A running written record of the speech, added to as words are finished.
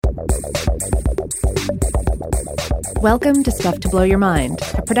Welcome to Stuff to Blow Your Mind,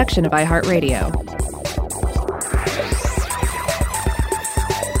 a production of iHeartRadio.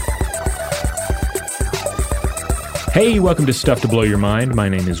 Hey, welcome to Stuff to Blow Your Mind. My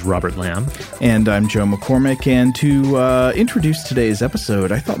name is Robert Lamb. And I'm Joe McCormick, and to introduce today's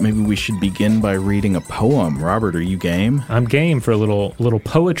episode, I thought maybe we should begin by reading a poem. Robert, are you game? I'm game for a little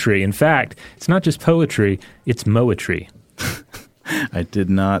poetry. In fact, it's not just poetry, it's moetry. I did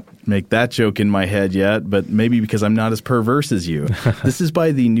not make that joke in my head yet, but maybe because I'm not as perverse as you. This is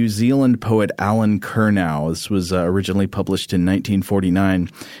by the New Zealand poet Alan Curnow. This was originally published in 1949,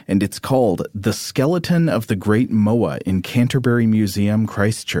 and it's called The Skeleton of the Great Moa in Canterbury Museum,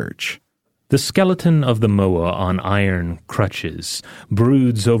 Christchurch. The skeleton of the moa on iron crutches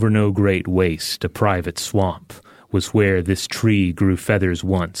broods over no great waste, a private swamp. Was where this tree grew feathers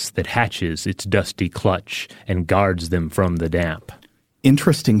once that hatches its dusty clutch and guards them from the damp.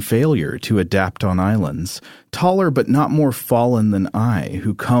 Interesting failure to adapt on islands, taller but not more fallen than I,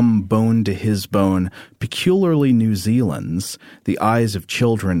 who come bone to his bone, peculiarly New Zealand's, the eyes of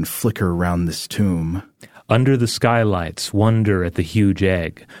children flicker round this tomb. Under the skylights wonder at the huge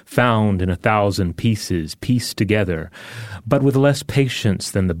egg, found in 1,000 pieces pieced together, but with less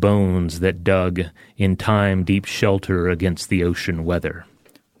patience than the bones that dug in time deep shelter against the ocean weather.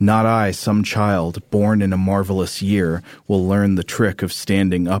 Not I, some child, born in a marvelous year, will learn the trick of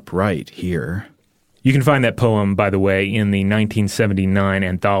standing upright here. You can find that poem, by the way, in the 1979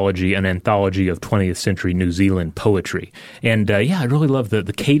 anthology, an anthology of 20th century New Zealand poetry. And I really love the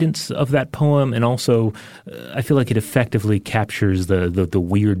cadence of that poem, and also I feel like it effectively captures the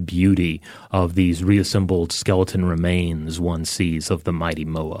weird beauty of these reassembled skeleton remains one sees of the mighty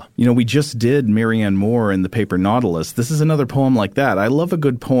moa. You know, we just did Marianne Moore in the paper Nautilus. This is another poem like that. I love a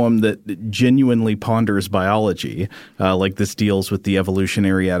good poem that genuinely ponders biology, like this deals with the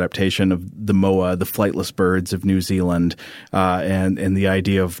evolutionary adaptation of the moa, the flightless birds of New Zealand, and the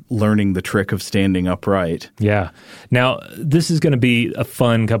idea of learning the trick of standing upright. Yeah. Now, this is going to be a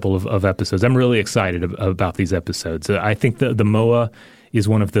fun couple of episodes. I'm really excited about these episodes. I think the moa is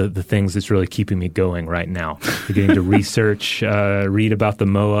one of the things that's really keeping me going right now. Beginning to research, read about the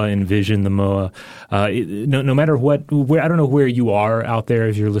moa, envision the moa. No matter where I don't know where you are out there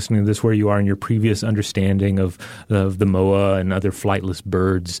as you're listening to this, where you are in your previous understanding of the moa and other flightless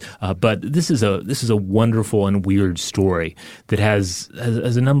birds. But this is a wonderful and weird story that has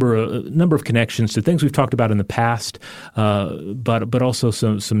a number of connections to things we've talked about in the past, but also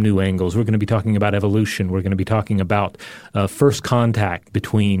some new angles. We're going to be talking about evolution. We're going to be talking about first contact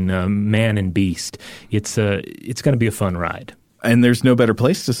between man and beast. It's going to be a fun ride. And there's no better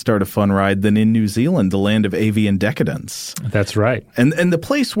place to start a fun ride than in New Zealand, the land of avian decadence. That's right. And the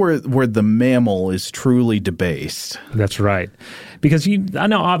place where the mammal is truly debased. That's right. Because I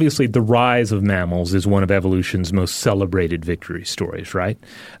know obviously the rise of mammals is one of evolution's most celebrated victory stories, right?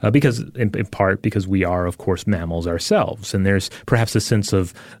 Because in part because we are, of course, mammals ourselves. And there's perhaps a sense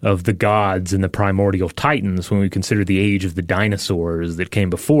of the gods and the primordial titans when we consider the age of the dinosaurs that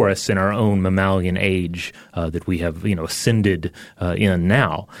came before us in our own mammalian age that we have, ascended in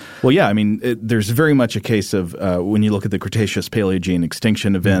now. Well, yeah, I mean, there's very much a case of when you look at the Cretaceous-Paleogene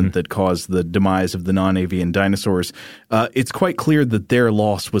extinction event that caused the demise of the non-avian dinosaurs, it's quite clear that their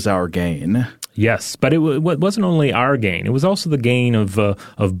loss was our gain. Yes, but it wasn't only our gain. It was also the gain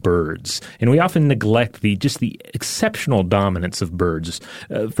of birds. And we often neglect the exceptional dominance of birds.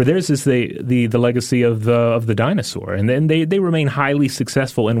 For theirs is the legacy of the dinosaur. And then they remain highly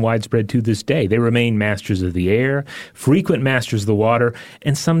successful and widespread to this day. They remain masters of the air, frequent masters of the water,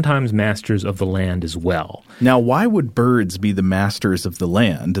 and sometimes masters of the land as well. Now, why would birds be the masters of the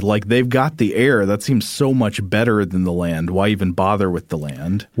land? Like, they've got the air. That seems so much better than the land. Why even bother with the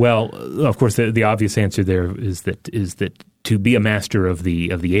land? Well, of course, the obvious answer there is that to be a master of the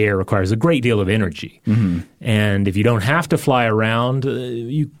air requires a great deal of energy. Mm-hmm. And if you don't have to fly around,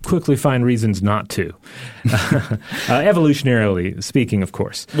 you quickly find reasons not to. Evolutionarily speaking, of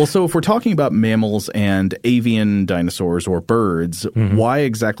course. Well, so if we're talking about mammals and avian dinosaurs or birds, why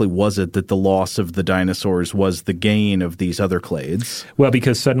exactly was it that the loss of the dinosaurs was the gain of these other clades? Well,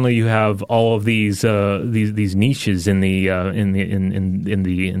 because suddenly you have all of these niches in the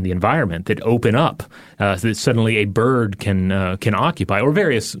environment that open up. So that suddenly a bird can can occupy, or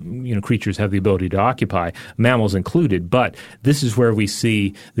various creatures have the ability to occupy, mammals included. But this is where we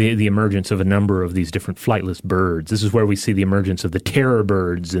see the emergence of a number of these different flightless birds. This is where we see the emergence of the terror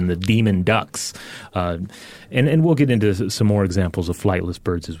birds and the demon ducks. And we'll get into some more examples of flightless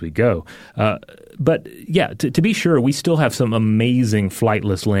birds as we go. But yeah, to be sure, we still have some amazing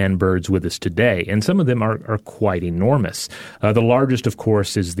flightless land birds with us today, and some of them are quite enormous. The largest, of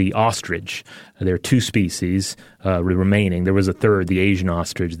course, is the ostrich. There are two species remaining. There was a third, the Asian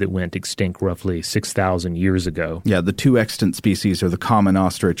ostrich, that went extinct roughly 6,000 years ago. Yeah, the two extant species are the common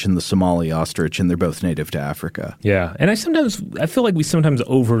ostrich and the Somali ostrich, and they're both native to Africa. Yeah, and I feel like we sometimes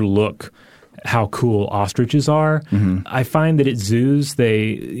overlook how cool ostriches are. Mm-hmm. I find that at zoos,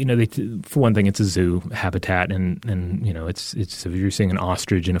 they for one thing, it's a zoo habitat, and it's if you're seeing an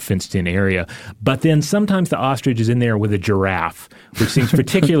ostrich in a fenced-in area. But then sometimes the ostrich is in there with a giraffe, which seems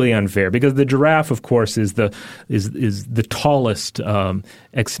particularly unfair because the giraffe, of course, is the tallest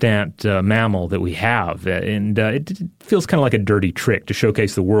extant mammal that we have, and it feels kind of like a dirty trick to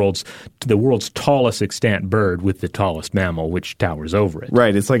showcase the world's tallest extant bird with the tallest mammal, which towers over it.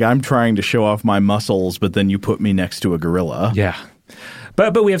 Right. It's like I'm trying to show off my muscles, but then you put me next to a gorilla. Yeah.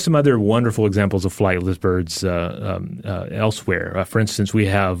 But we have some other wonderful examples of flightless birds elsewhere. For instance, we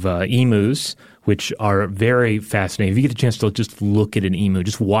have emus, which are very fascinating. If you get a chance to just look at an emu,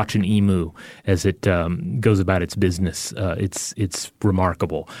 just watch an emu as it goes about its business, it's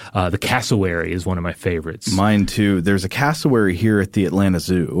remarkable. The cassowary is one of my favorites. Mine too. There's a cassowary here at the Atlanta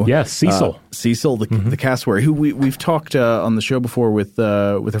Zoo. Yes, Cecil. Cecil, the cassowary, who we've talked on the show before with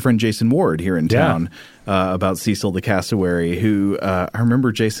our friend Jason Ward here in town. Yeah. About Cecil the cassowary, who I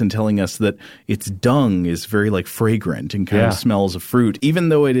remember Jason telling us that its dung is very fragrant and kind of smells of fruit, even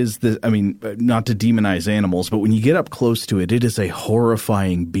though it is not to demonize animals, but when you get up close to it, it is a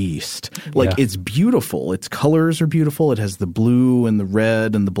horrifying beast. It's beautiful. Its colors are beautiful. It has the blue and the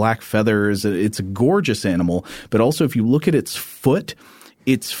red and the black feathers. It's a gorgeous animal. But also if you look at its foot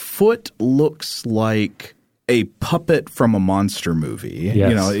looks like a puppet from a monster movie.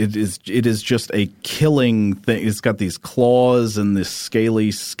 Yes. It is just a killing thing. It's got these claws and this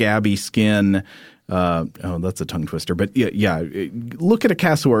scaly, scabby skin. That's a tongue twister. But yeah, look at a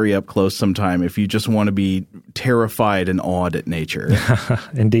cassowary up close sometime if you just want to be terrified and awed at nature.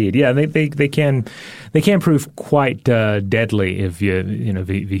 Indeed, yeah, they can prove quite deadly if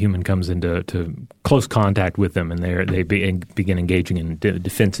the human comes into close contact with them and they begin engaging in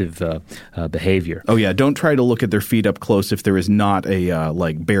defensive behavior. Oh yeah, don't try to look at their feet up close if there is not a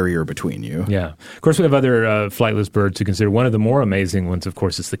barrier between you. Yeah, of course we have other flightless birds to consider. One of the more amazing ones, of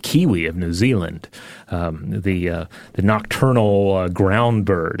course, is the kiwi of New Zealand. The nocturnal ground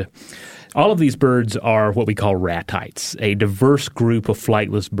bird. All of these birds are what we call ratites, a diverse group of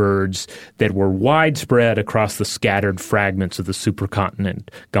flightless birds that were widespread across the scattered fragments of the supercontinent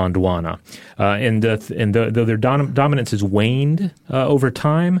Gondwana. Though their dominance has waned over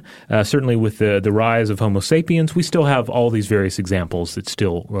time, certainly with the rise of Homo sapiens, we still have all these various examples that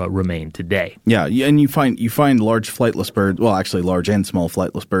still remain today. Yeah, and you find large flightless birds, well, actually large and small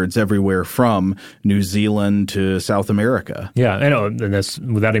flightless birds everywhere from New Zealand to South America. Yeah, I know, and that's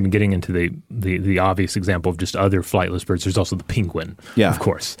without even getting into the obvious example of just other flightless birds. There's also the penguin, of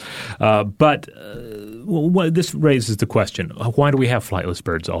course. But this raises the question, why do we have flightless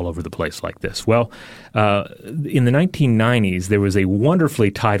birds all over the place like this? Well, in the 1990s, there was a wonderfully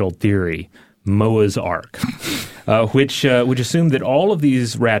titled theory, Noah's Ark, which assumed that all of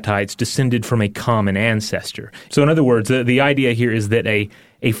these ratites descended from a common ancestor. So in other words, the idea here is that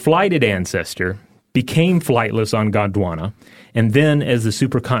a flighted ancestor became flightless on Gondwana, and then as the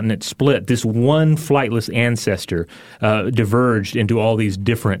supercontinent split, this one flightless ancestor diverged into all these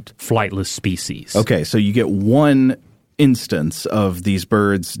different flightless species. Okay, so you get one instance of these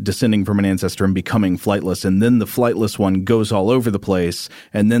birds descending from an ancestor and becoming flightless, and then the flightless one goes all over the place,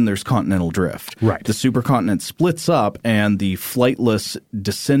 and then there's continental drift. Right. The supercontinent splits up, and the flightless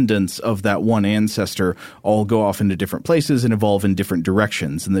descendants of that one ancestor all go off into different places and evolve in different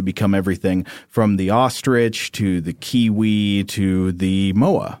directions, and they become everything from the ostrich to the kiwi to the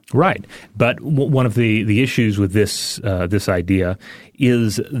moa. Right. But one of the issues with this idea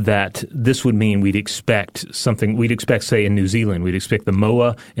is that this would mean we'd expect, say, in New Zealand, we'd expect the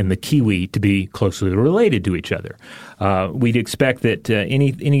moa and the kiwi to be closely related to each other. We'd expect that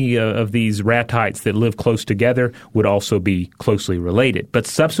any of these ratites that live close together would also be closely related. But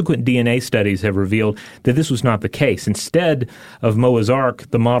subsequent DNA studies have revealed that this was not the case. Instead of Noah's Ark,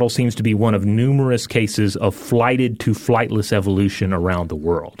 the model seems to be one of numerous cases of flighted to flightless evolution around the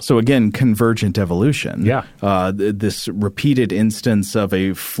world. So again, convergent evolution. Yeah. This repeated instance of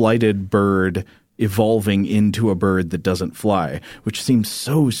a flighted bird evolving into a bird that doesn't fly, which seems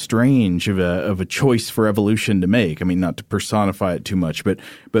so strange of a choice for evolution to make. I mean, not to personify it too much, but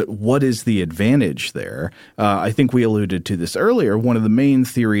what is the advantage there? I think we alluded to this earlier. One of the main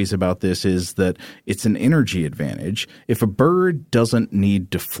theories about this is that it's an energy advantage. If a bird doesn't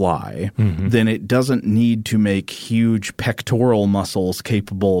need to fly, then it doesn't need to make huge pectoral muscles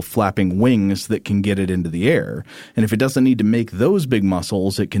capable of flapping wings that can get it into the air. And if it doesn't need to make those big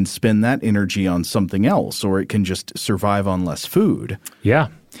muscles, it can spend that energy on something else, or it can just survive on less food. Yeah.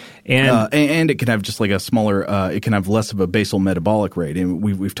 And it can have just like a smaller it can have less of a basal metabolic rate. And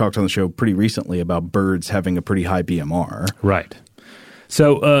we've talked on the show pretty recently about birds having a pretty high BMR. Right.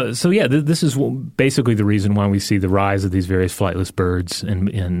 So yeah, this is basically the reason why we see the rise of these various flightless birds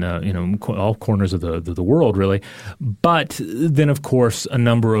in all corners of the world, really. But then, of course, a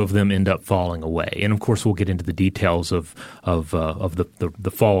number of them end up falling away, and of course, we'll get into the details of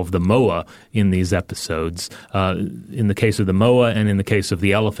the fall of the moa in these episodes. In the case of the moa, and in the case of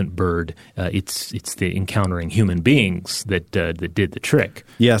the elephant bird, it's the encountering human beings that did the trick.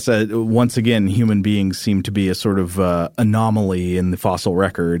 Yes, once again, human beings seem to be a sort of anomaly in the fossil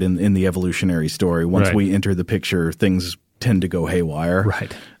record in the evolutionary story. Once we enter the picture, things tend to go haywire.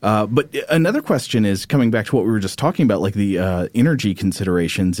 Right. But another question is coming back to what we were just talking about, like the energy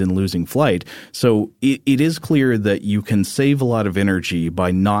considerations in losing flight. So it is clear that you can save a lot of energy by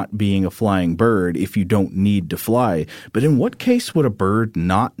not being a flying bird if you don't need to fly. But in what case would a bird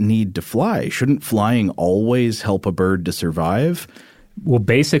not need to fly? Shouldn't flying always help a bird to survive? Well,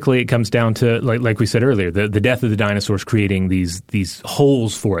 basically, it comes down to, like we said earlier, the death of the dinosaurs creating these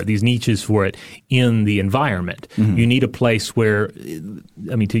holes for it, these niches for it in the environment. You need a place where,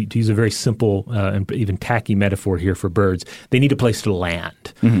 I mean, to use a very simple and even tacky metaphor here for birds, they need a place to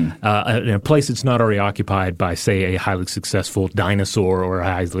land. A place that's not already occupied by, say, a highly successful dinosaur or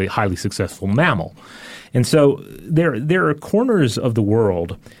a highly successful mammal. And so there are corners of the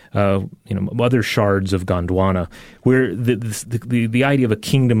world, other shards of Gondwana, where the idea of a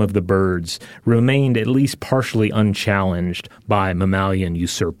kingdom of the birds remained at least partially unchallenged by mammalian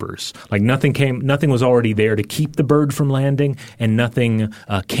usurpers. Like nothing was already there to keep the bird from landing, and nothing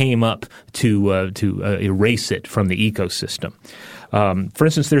came up to erase it from the ecosystem. For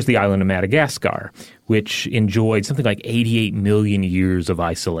instance, there's the island of Madagascar, which enjoyed something like 88 million years of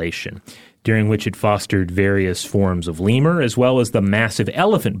isolation, during which it fostered various forms of lemur, as well as the massive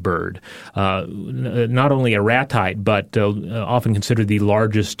elephant bird, not only a ratite, but often considered the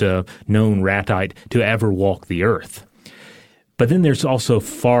largest known ratite to ever walk the earth. But then there's also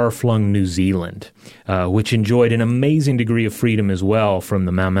far-flung New Zealand, which enjoyed an amazing degree of freedom as well from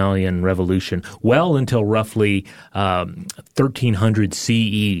the mammalian revolution, well until roughly 1300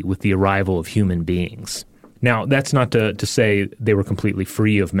 CE with the arrival of human beings. Now, that's not to say they were completely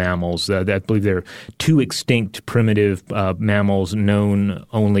free of mammals. I believe there are two extinct primitive mammals known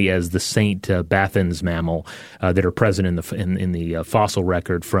only as the St. Bathans mammal that are present in the fossil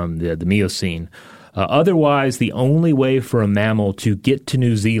record from the Miocene. Otherwise, the only way for a mammal to get to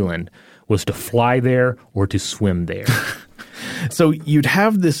New Zealand was to fly there or to swim there. So you'd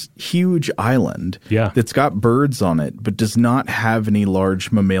have this huge island that's got birds on it, but does not have any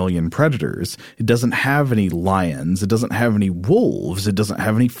large mammalian predators. It doesn't have any lions. It doesn't have any wolves. It doesn't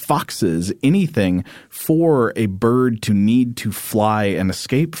have any foxes, anything for a bird to need to fly and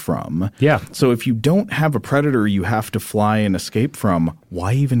escape from. Yeah. So if you don't have a predator you have to fly and escape from,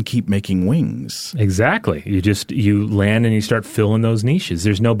 why even keep making wings? Exactly. You land and you start filling those niches.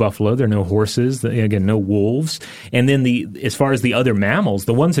 There's no buffalo. There are no horses. Again, no wolves. And then as far as the other mammals,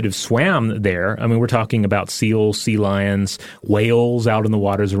 the ones that have swam there, I mean, we're talking about seals, sea lions, whales out in the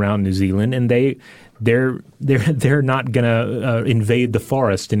waters around New Zealand, and they're not going to invade the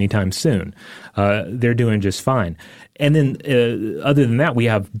forest anytime soon. They're doing just fine. And then other than that, we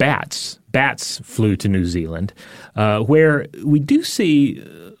have bats. Bats flew to New Zealand, where we do see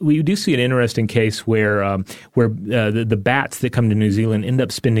an interesting case where the bats that come to New Zealand end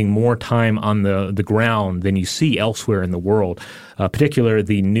up spending more time on the ground than you see elsewhere in the world. Particularly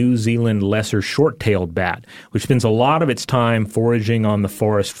the New Zealand lesser short-tailed bat, which spends a lot of its time foraging on the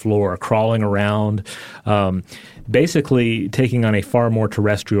forest floor, crawling around, basically taking on a far more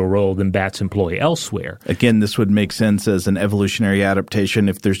terrestrial role than bats employ elsewhere. Again, this would make sense as an evolutionary adaptation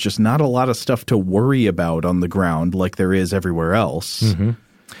if there's just not a lot of stuff to worry about on the ground like there is everywhere else. Mm-hmm.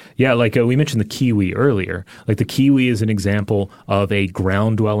 Yeah, like we mentioned the kiwi earlier. Like the kiwi is an example of a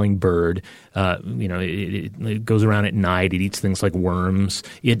ground-dwelling bird. It goes around at night. It eats things like worms.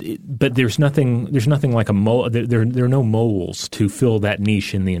 But there's nothing like a mole. There are no moles to fill that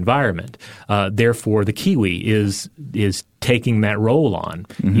niche in the environment. Therefore, the kiwi is taking that role on,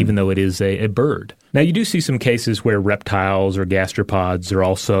 even though it is a bird. Now, you do see some cases where reptiles or gastropods are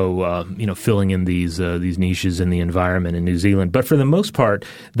also, filling in these niches in the environment in New Zealand. But for the most part,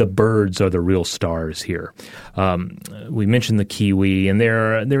 the birds are the real stars here. We mentioned the kiwi, and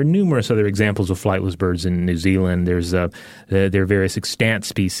there are numerous other examples of flightless birds in New Zealand. There are various extant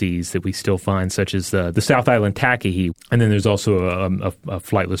species that we still find, such as the South Island takahe, and then there's also a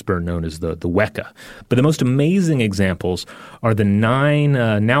flightless bird known as the weka. But the most amazing examples are the 9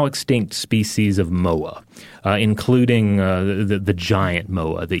 now extinct species of moa, including the giant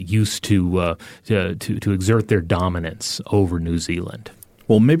moa that used to exert their dominance over New Zealand.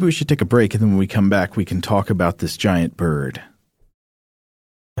 Well, maybe we should take a break, and then when we come back, we can talk about this giant bird.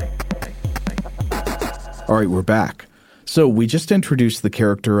 All right, we're back. So we just introduced the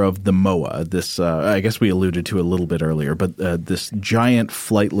character of the moa, this I guess we alluded to a little bit earlier, but this giant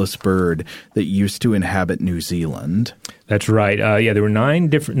flightless bird that used to inhabit New Zealand. That's right. There were 9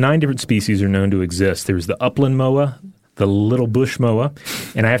 different species are known to exist. There's the upland moa, the little bush moa,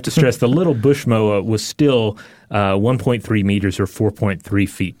 and I have to stress the little bush moa was still 1.3 meters or 4.3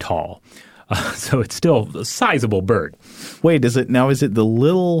 feet tall. So it's still a sizable bird. Wait, is it the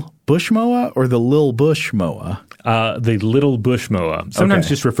little bush moa or the lil bush moa? The little bush moa, sometimes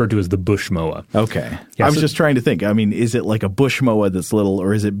just referred to as the bush moa. Okay. Yeah, I was just trying to think. I mean, is it like a bush moa that's little,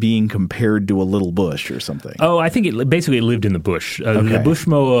 or is it being compared to a little bush or something? Oh, I think it basically lived in the bush. The bush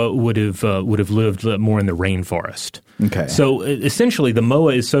moa would have lived more in the rainforest. Okay. So essentially, the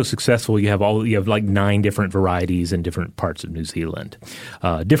moa is so successful. You have like 9 different varieties in different parts of New Zealand,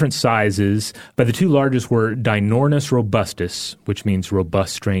 different sizes. But the 2 largest were Dinornis robustus, which means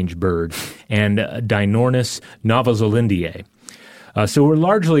robust strange bird, and Dinornis novazelandiae. So we're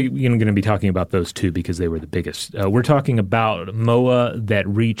largely going to be talking about those 2 because they were the biggest. We're talking about moa that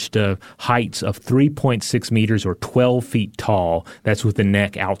reached heights of 3.6 meters or 12 feet tall. That's with the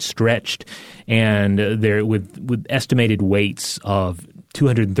neck outstretched, and they're with estimated weights of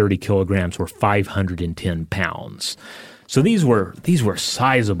 230 kilograms or 510 pounds. So these were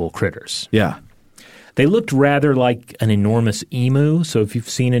sizable critters. Yeah. They looked rather like an enormous emu. So if you've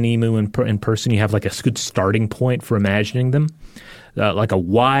seen an emu in person, you have like a good starting point for imagining them. Like a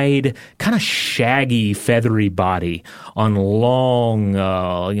wide, kind of shaggy, feathery body on long,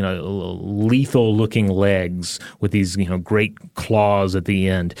 lethal-looking legs with these, great claws at the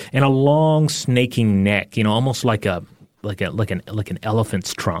end, and a long snaking neck, almost like an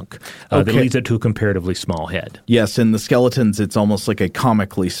elephant's trunk that leads up to a comparatively small head. Yes, in the skeletons, it's almost like a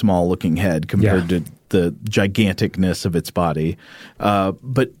comically small-looking head compared to the giganticness of its body.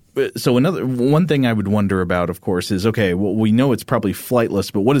 So one thing I would wonder about, of course, is, we know it's probably flightless,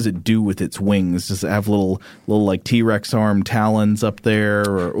 but what does it do with its wings? Does it have little like T-Rex arm talons up there,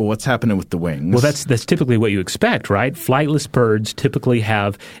 or what's happening with the wings? Well, that's typically what you expect, right? Flightless birds typically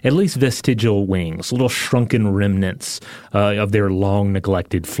have at least vestigial wings, little shrunken remnants of their long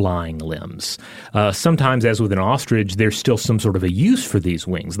neglected flying limbs. Sometimes, as with an ostrich, there's still some sort of a use for these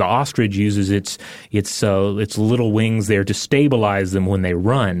wings. The ostrich uses its little wings there to stabilize them when they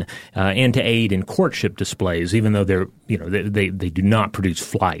run. And to aid in courtship displays, even though they do not produce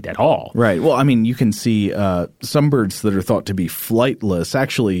flight at all. Right. Well, I mean, you can see some birds that are thought to be flightless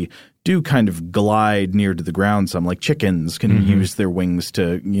actually do kind of glide near to the ground. Some, like chickens, can use their wings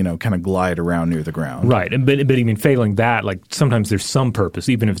to, kind of glide around near the ground. Right. But even failing that, like sometimes there's some purpose,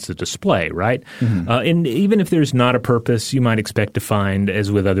 even if it's a display, right? And even if there's not a purpose, you might expect to find,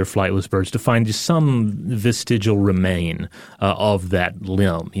 as with other flightless birds, to find just some vestigial remain of that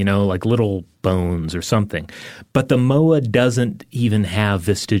limb, like little bones or something. But the moa doesn't even have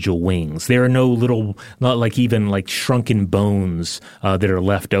vestigial wings. There are no little, not like even like shrunken bones that are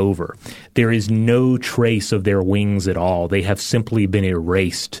left over. There is no trace of their wings at all. They have simply been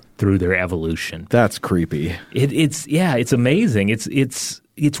erased through their evolution. That's creepy. It's amazing.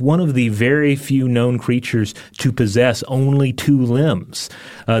 It's one of the very few known creatures to possess only 2 limbs.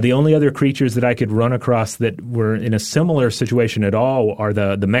 The only other creatures that I could run across that were in a similar situation at all are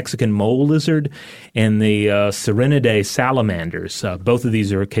the Mexican mole lizard and the Sirenidae salamanders. Both of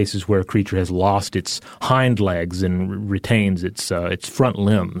these are cases where a creature has lost its hind legs and retains its front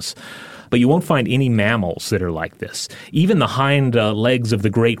limbs. But you won't find any mammals that are like this. Even the hind legs of the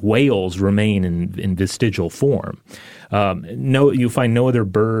great whales remain in vestigial form. You find no other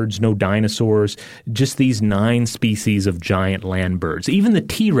birds, no dinosaurs, just these 9 species of giant land birds. Even the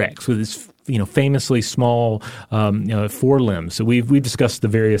T-Rex with its famously small forelimbs. So we've discussed the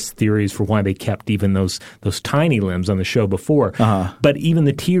various theories for why they kept even those tiny limbs on the show before. But even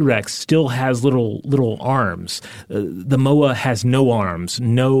the T-Rex still has little arms. The moa has no arms,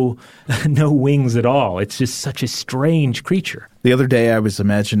 no wings at all. It's just such a strange creature. The other day I was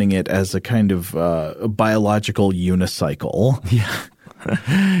imagining it as a kind of biological unicycle. Yeah.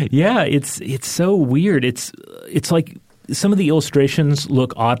 Yeah, it's so weird. It's like some of the illustrations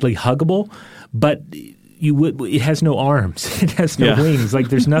look oddly huggable, but it has no arms. It has no wings. Like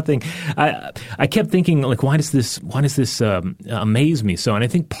there's nothing. I kept thinking, like, why does this amaze me so? And I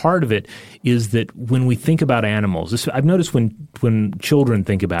think part of it is that when we think about animals, I've noticed when children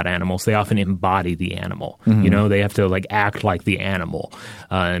think about animals, they often embody the animal. Mm-hmm. They have to like act like the animal,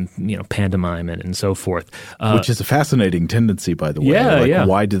 and pantomime it and so forth. Which is a fascinating tendency, by the way. Yeah.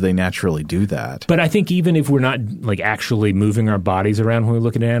 Why do they naturally do that? But I think even if we're not like actually moving our bodies around when we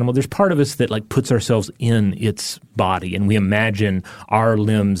look at an animal, there's part of us that like puts ourselves in its body, and we imagine our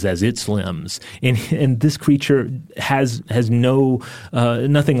limbs as its limbs. And this creature has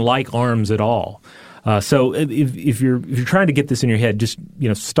nothing like arms at all. So if you're trying to get this in your head, just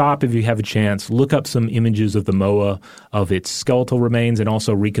stop if you have a chance. Look up some images of the moa, of its skeletal remains, and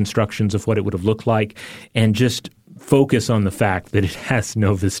also reconstructions of what it would have looked like, and just focus on the fact that it has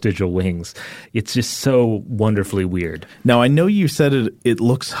no vestigial wings. It's just so wonderfully weird. Now, I know you said it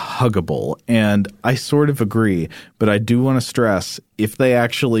looks huggable, and I sort of agree, but I do want to stress, if they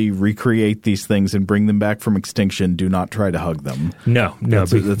actually recreate these things and bring them back from extinction, do not try to hug them. No.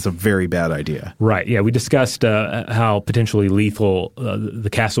 That's a very bad idea. Right, yeah. We discussed how potentially lethal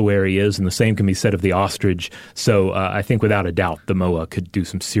the cassowary is, and the same can be said of the ostrich. So I think without a doubt the moa could do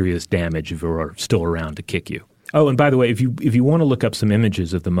some serious damage if it were still around to kick you. Oh, and by the way, if you want to look up some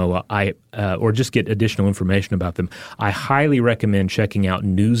images of the moa, or just get additional information about them, I highly recommend checking out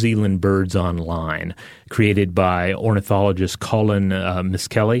New Zealand Birds Online, created by ornithologist Colin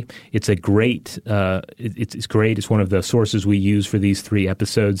Miskelly. It's a great. It's great. It's one of the sources we use for these 3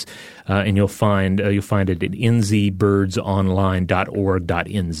 episodes, and you'll find it at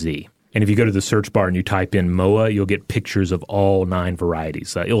nzbirdsonline.org.nz. And if you go to the search bar and you type in moa, you'll get pictures of all 9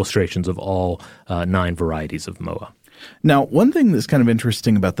 varieties, illustrations of all 9 varieties of moa. Now, one thing that's kind of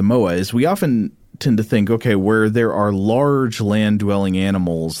interesting about the moa is we often tend to think, okay, where there are large land-dwelling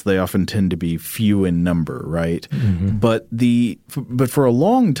animals, they often tend to be few in number, right? Mm-hmm. But for a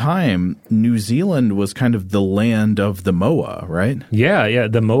long time, New Zealand was kind of the land of the moa, right? Yeah.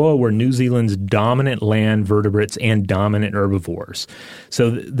 The moa were New Zealand's dominant land vertebrates and dominant herbivores.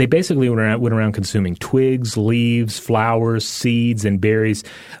 So they basically went around consuming twigs, leaves, flowers, seeds, and berries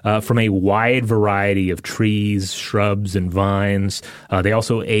from a wide variety of trees, shrubs, and vines. They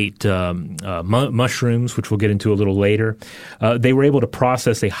also ate mushrooms, which we'll get into a little later. They were able to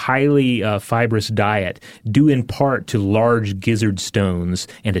process a highly fibrous diet due in part to large gizzard stones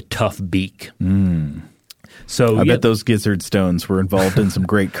and a tough beak. So I bet those gizzard stones were involved in some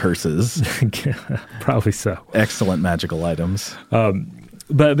great curses. Probably so. Excellent magical items.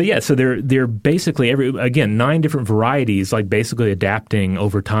 But yeah, so they're basically 9 different varieties, like basically adapting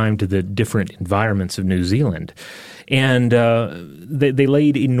over time to the different environments of New Zealand. And they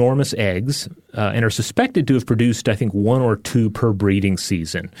laid enormous eggs and are suspected to have produced, I think, 1 or 2 per breeding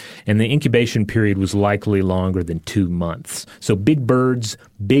season. And the incubation period was likely longer than 2 months. So big birds,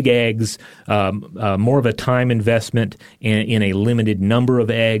 big eggs, more of a time investment in a limited number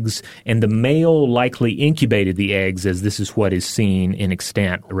of eggs. And the male likely incubated the eggs, as this is what is seen in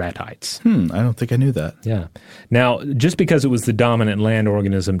extant ratites. I don't think I knew that. Yeah. Now, just because it was the dominant land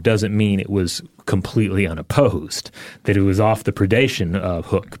organism doesn't mean it was completely unopposed, that it was off the predation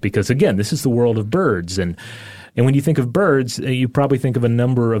hook. Because, again, this is the world of birds. And when you think of birds, you probably think of a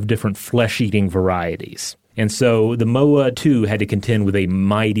number of different flesh-eating varieties. And so the moa, too, had to contend with a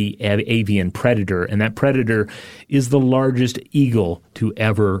mighty avian predator, and that predator is the largest eagle to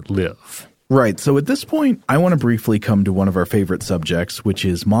ever live. Right. So at this point, I want to briefly come to one of our favorite subjects, which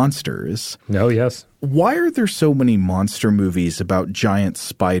is monsters. Oh, yes. Why are there so many monster movies about giant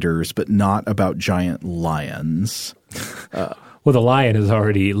spiders, but not about giant lions? Well, the lion is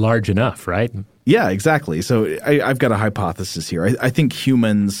already large enough, right? Yeah, exactly. So I've got a hypothesis here. I think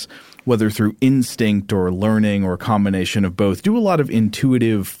humans, whether through instinct or learning or a combination of both, do a lot of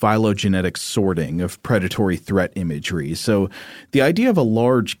intuitive phylogenetic sorting of predatory threat imagery. So the idea of a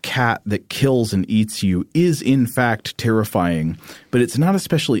large cat that kills and eats you is in fact terrifying, but it's not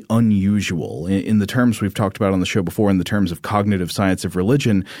especially unusual. In the terms we've talked about on the show before, in the terms of cognitive science of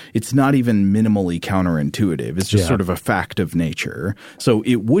religion, it's not even minimally counterintuitive. It's just sort of a fact of nature. So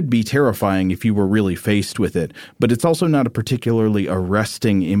it would be terrifying if you were really faced with it, but it's also not a particularly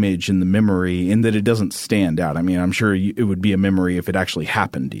arresting image in the memory in that it doesn't stand out. I mean, I'm sure it would be a memory if it actually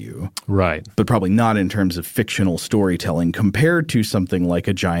happened to you. Right. But probably not in terms of fictional storytelling compared to something like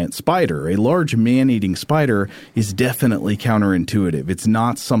a giant spider. A large man-eating spider is definitely counterintuitive. It's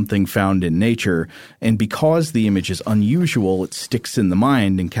not something found in nature. And because the image is unusual, it sticks in the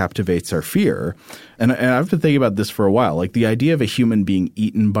mind and captivates our fear. And I've been thinking about this for a while. Like the idea of a human being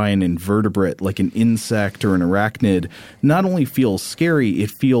eaten by an invertebrate, like an insect or an arachnid, not only feels scary, it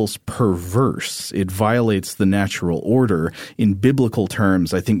feels perverse. It violates the natural order. In biblical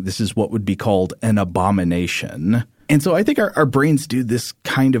terms, I think this is what would be called an abomination. And so I think our brains do this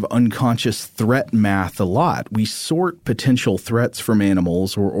kind of unconscious threat math a lot. We sort potential threats from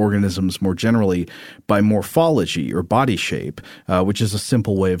animals or organisms more generally by morphology or body shape, which is a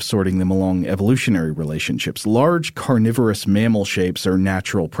simple way of sorting them along evolutionary relationships. Large carnivorous mammal shapes are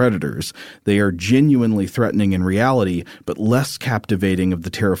natural predators. They are genuinely threatening in reality, but less captivating of the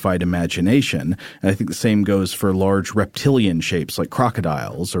terrified imagination. And I think the same goes for large reptilian shapes like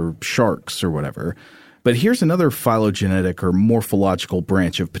crocodiles or sharks or whatever. But here's another phylogenetic or morphological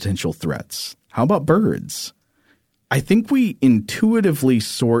branch of potential threats. How about birds? I think we intuitively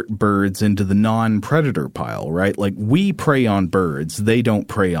sort birds into the non-predator pile, right? Like we prey on birds, they don't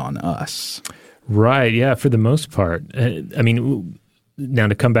prey on us. Right, yeah, for the most part. I mean, now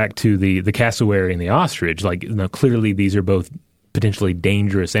to come back to the cassowary and the ostrich, like now clearly these are both potentially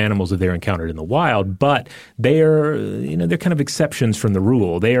dangerous animals if they're encountered in the wild, but they are, they're kind of exceptions from the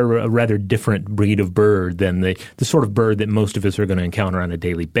rule. They are a rather different breed of bird than the sort of bird that most of us are going to encounter on a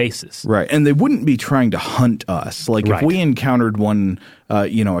daily basis. Right. And they wouldn't be trying to hunt us. Like if we encountered one,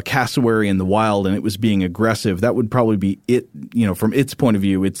 a cassowary in the wild and it was being aggressive, that would probably be it, from its point of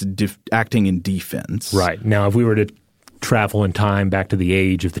view, it's acting in defense. Right. Now, if we were to travel in time back to the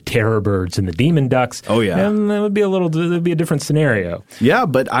age of the terror birds and the demon ducks. Oh, yeah. And that would be a different scenario. Yeah,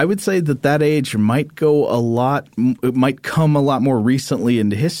 but I would say that age might come a lot more recently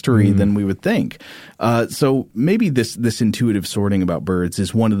into history than we would think. So maybe this intuitive sorting about birds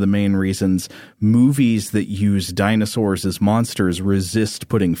is one of the main reasons movies that use dinosaurs as monsters resist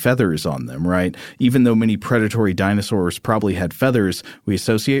putting feathers on them, right? Even though many predatory dinosaurs probably had feathers, we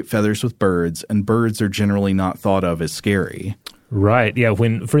associate feathers with birds, and birds are generally not thought of as scary. Right. Yeah.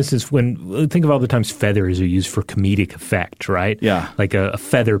 For instance, think of all the times feathers are used for comedic effect, right? Yeah. Like a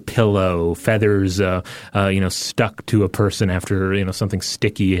feather pillow, feathers, stuck to a person after something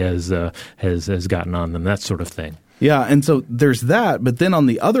sticky has gotten on them, that sort of thing. Yeah, and so there's that. But then on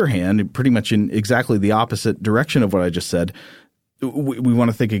the other hand, pretty much in exactly the opposite direction of what I just said, we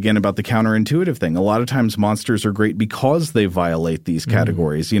want to think again about the counterintuitive thing. A lot of times monsters are great because they violate these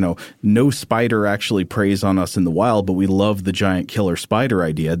categories. No spider actually preys on us in the wild, but we love the giant killer spider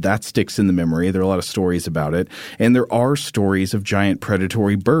idea. That sticks in the memory. There are a lot of stories about it. And there are stories of giant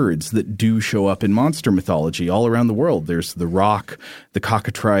predatory birds that do show up in monster mythology all around the world. There's the roc, the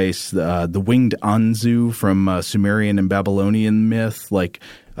cockatrice, the winged Anzu from Sumerian and Babylonian myth.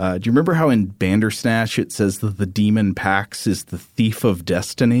 Do you remember how in Bandersnatch it says that the demon Pax is the thief of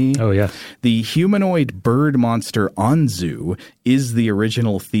destiny? Oh, yeah. The humanoid bird monster Anzu is the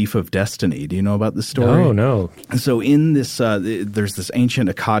original thief of destiny. Do you know about this story? Oh, no. So in this, there's this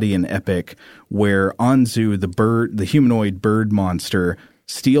ancient Akkadian epic where Anzu, the humanoid bird monster,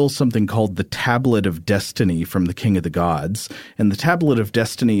 steals something called the Tablet of Destiny from the King of the Gods. And the Tablet of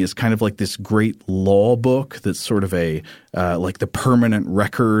Destiny is kind of like this great law book that's sort of like the permanent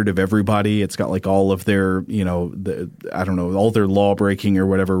record of everybody. It's got like all of their, all their law breaking or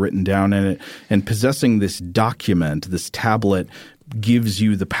whatever written down in it. And possessing this document, this tablet, gives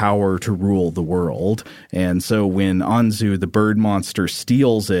you the power to rule the world. And so when Anzu, the bird monster,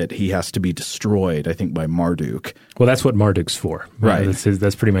 steals it, he has to be destroyed, I think, by Marduk. Well, that's what Marduk's for. Right.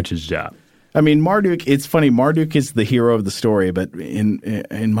 That's pretty much his job. I mean, Marduk, it's funny, Marduk is the hero of the story, but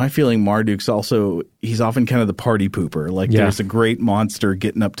in my feeling, Marduk's also, he's often kind of the party pooper. Like there's a great monster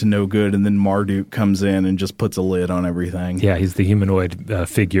getting up to no good, and then Marduk comes in and just puts a lid on everything. Yeah, he's the humanoid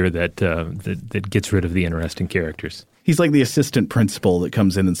figure that gets rid of the interesting characters. He's like the assistant principal that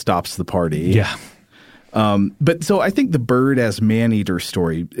comes in and stops the party. Yeah. But so I think the bird as man-eater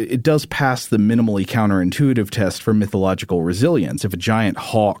story, it does pass the minimally counterintuitive test for mythological resilience. If a giant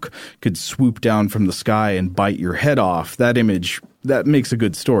hawk could swoop down from the sky and bite your head off, that image, that makes a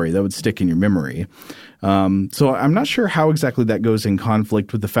good story. That would stick in your memory. So I'm not sure how exactly that goes in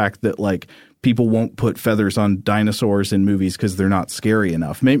conflict with the fact that people won't put feathers on dinosaurs in movies because they're not scary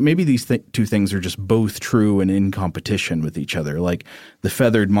enough. Maybe these two things are just both true and in competition with each other. Like the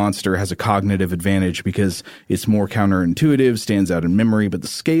feathered monster has a cognitive advantage because it's more counterintuitive, stands out in memory, but the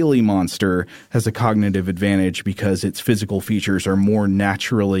scaly monster has a cognitive advantage because its physical features are more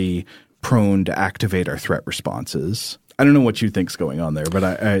naturally prone to activate our threat responses. I don't know what you think's going on there, but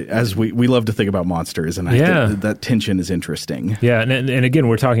as we love to think about monsters, and I think that tension is interesting. Yeah, and again,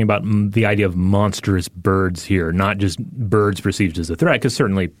 we're talking about the idea of monstrous birds here, not just birds perceived as a threat, because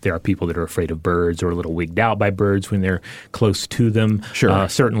certainly there are people that are afraid of birds or a little wigged out by birds when they're close to them. Sure.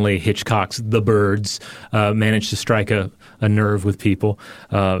 Certainly Hitchcock's The Birds managed to strike a nerve with people.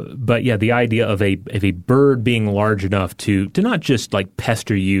 But yeah, the idea of a bird being large enough to not just like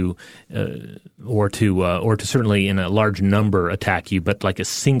pester you or to certainly in a large number attack you, but like a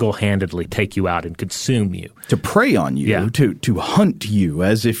single-handedly take you out and consume you. To prey on you, to hunt you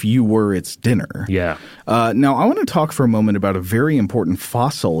as if you were its dinner. Yeah. Now, I want to talk for a moment about a very important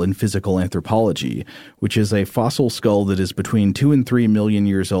fossil in physical anthropology, which is a fossil skull that is between 2 and 3 million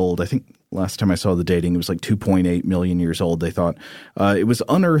years old. I think last time I saw the dating, it was like 2.8 million years old, they thought. It was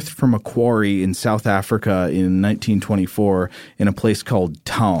unearthed from a quarry in South Africa in 1924 in a place called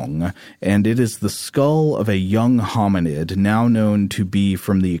Taung, and it is the skull of a young hominid now known to be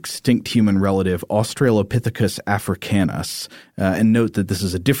from the extinct human relative Australopithecus africanus. And note that this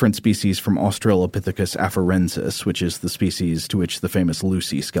is a different species from Australopithecus afarensis, which is the species to which the famous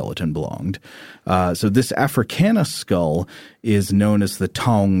Lucy skeleton belonged. So this africanus skull is known as the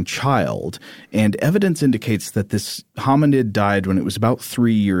Taung child, and evidence indicates that this hominid died when it was about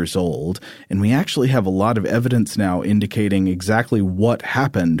 3 years old, and we actually have a lot of evidence now indicating exactly what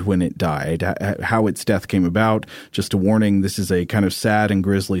happened when it died, how its death came about. Just a warning, this is a kind of sad and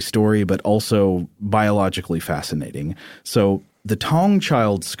grisly story, but also biologically fascinating. So the Taung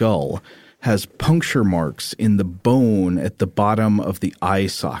child skull has puncture marks in the bone at the bottom of the eye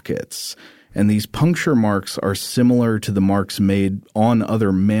sockets. And these puncture marks are similar to the marks made on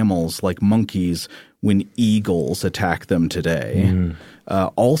other mammals like monkeys when eagles attack them today.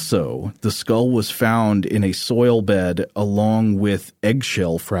 Also, the skull was found in a soil bed along with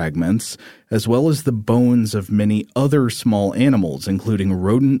eggshell fragments, as well as the bones of many other small animals, including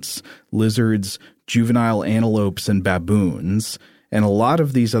rodents, lizards, juvenile antelopes, and baboons. And a lot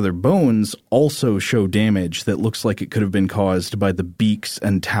of these other bones also show damage that looks like it could have been caused by the beaks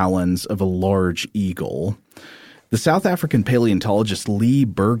and talons of a large eagle. The South African paleontologist Lee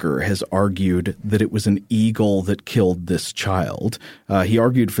Berger has argued that it was an eagle that killed this child. He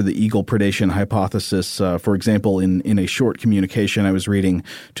argued for the eagle predation hypothesis, for example, in a short communication I was reading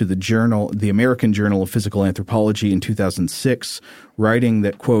to the American Journal of Physical Anthropology in 2006, writing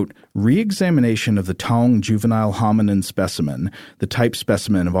that, quote, re-examination of the Taung juvenile hominin specimen, the type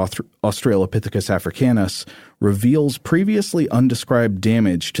specimen of Australopithecus africanus, reveals previously undescribed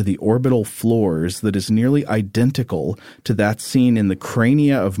damage to the orbital floors that is nearly identical to that seen in the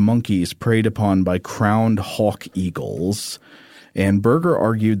crania of monkeys preyed upon by crowned hawk eagles. And Berger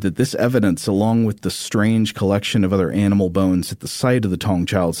argued that this evidence, along with the strange collection of other animal bones at the site of the Taung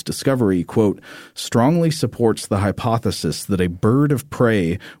child's discovery, quote, strongly supports the hypothesis that a bird of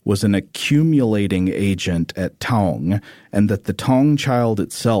prey was an accumulating agent at Taung, and that the Taung child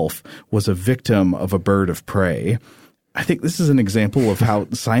itself was a victim of a bird of prey. I think this is an example of how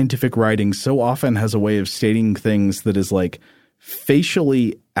scientific writing so often has a way of stating things that is like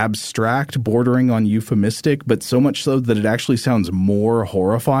facially abstract, bordering on euphemistic, but so much so that it actually sounds more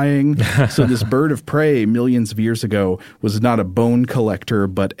horrifying. So this bird of prey millions of years ago was not a bone collector,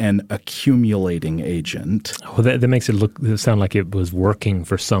 but an accumulating agent. Well, that makes it sound like it was working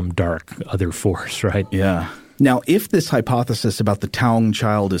for some dark other force, right? Yeah. Now, if this hypothesis about the Taung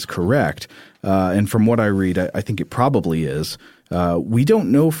child is correct, and from what I read, I think it probably is, we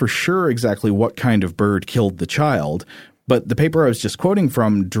don't know for sure exactly what kind of bird killed the child. But the paper I was just quoting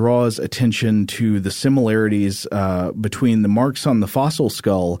from draws attention to the similarities between the marks on the fossil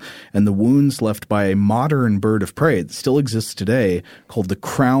skull and the wounds left by a modern bird of prey that still exists today called the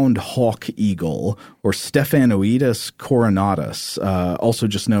crowned hawk eagle, or Stephanoidus coronatus, also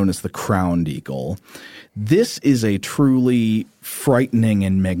just known as the crowned eagle. This is a truly frightening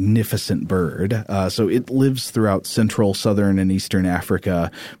and magnificent bird. So it lives throughout central, southern, and eastern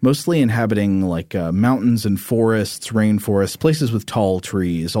Africa, mostly inhabiting like mountains and forests, rainforests, places with tall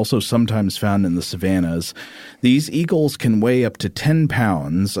trees, also sometimes found in the savannas. These eagles can weigh up to 10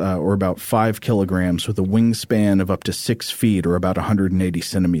 pounds, or about 5 kilograms, with a wingspan of up to 6 feet, or about 180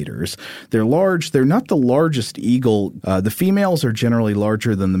 centimeters. They're large. They're not the largest eagle. The females are generally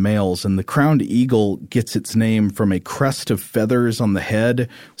larger than the males, and the crowned eagle gets its name from a crest of feathers feathers on the head.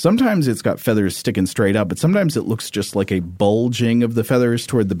 Sometimes it's got feathers sticking straight up, but sometimes it looks just like a bulging of the feathers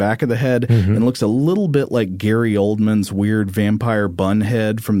toward the back of the head and looks a little bit like Gary Oldman's weird vampire bun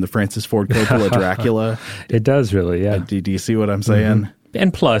head from the Francis Ford Coppola Dracula. It does really, yeah. Do you see what I'm saying?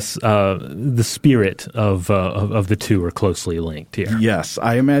 And plus, the spirit of the two are closely linked here. Yes,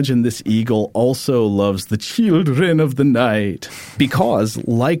 I imagine this eagle also loves the children of the night because,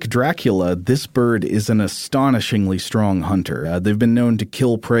 like Dracula, this bird is an astonishingly strong hunter. They've been known to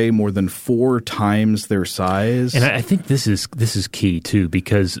kill prey more than 4 times their size. And I think this is key, too,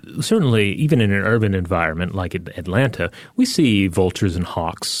 because certainly even in an urban environment like Atlanta, we see vultures and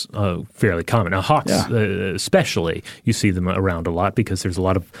hawks fairly common. Now, hawks especially, you see them around a lot because there's a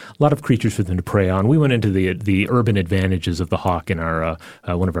lot of creatures for them to prey on. We went into the urban advantages of the hawk in our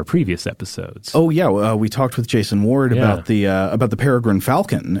one of our previous episodes. Oh yeah, we talked with Jason Ward about the peregrine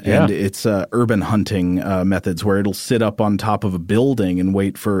falcon and its urban hunting methods, where it'll sit up on top of a building and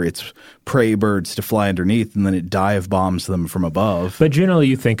wait for its prey birds to fly underneath, and then it dive bombs them from above. But generally,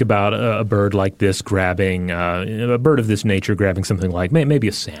 you think about a bird like this grabbing a bird of this nature grabbing something like maybe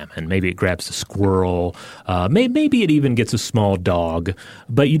a salmon, maybe it grabs a squirrel, maybe it even gets a small dog.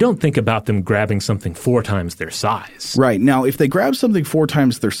 But you don't think about them grabbing something 4 times their size. Right. Now, if they grab something 4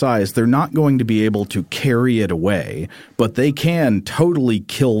 times their size, they're not going to be able to carry it away, but they can totally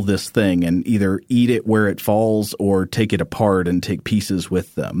kill this thing and either eat it where it falls or take it apart and take pieces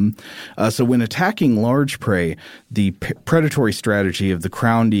with them. So when attacking large prey, the predatory strategy of the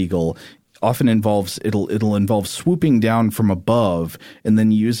crowned eagle often involves it'll involve swooping down from above and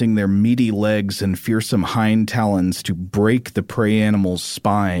then using their meaty legs and fearsome hind talons to break the prey animal's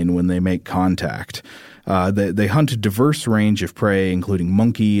spine when they make contact. They hunt a diverse range of prey, including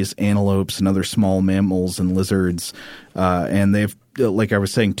monkeys, antelopes, and other small mammals and lizards. And they've, like I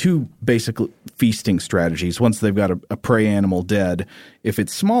was saying, 2 basic feasting strategies. Once they've got a prey animal dead, if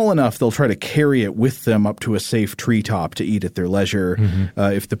it's small enough, they'll try to carry it with them up to a safe treetop to eat at their leisure.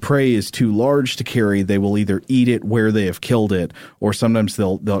 If the prey is too large to carry, they will either eat it where they have killed it, or sometimes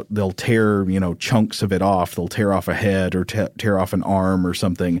they'll tear chunks of it off. They'll tear off a head or tear off an arm or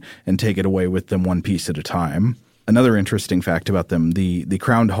something and take it away with them one piece at a time. Another interesting fact about them, the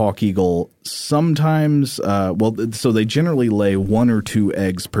crowned hawk eagle sometimes, so they generally lay 1 or 2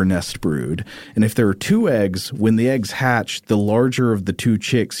 eggs per nest brood. And if there are 2 eggs, when the eggs hatch, the larger of the 2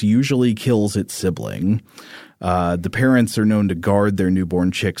 chicks usually kills its sibling. The parents are known to guard their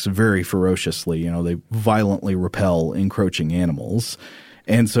newborn chicks very ferociously. They violently repel encroaching animals.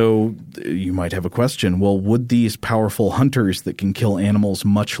 And so you might have a question, well, would these powerful hunters that can kill animals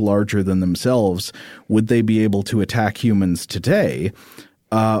much larger than themselves, would they be able to attack humans today?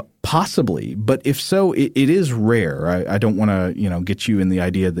 Possibly, but if so, it is rare. I don't want to, get you in the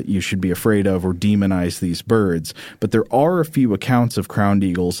idea that you should be afraid of or demonize these birds. But there are a few accounts of crowned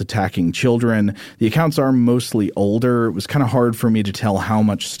eagles attacking children. The accounts are mostly older. It was kind of hard for me to tell how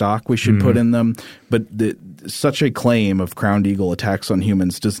much stock we should put in them. But such a claim of crowned eagle attacks on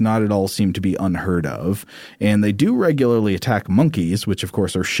humans does not at all seem to be unheard of. And they do regularly attack monkeys, which of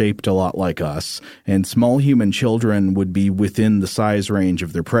course are shaped a lot like us. And small human children would be within the size range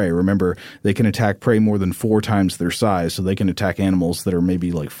of their prey. Remember, they can attack prey more than 4 times their size, so they can attack animals that are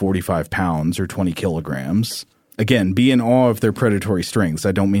maybe like 45 pounds or 20 kilograms. Again, be in awe of their predatory strengths.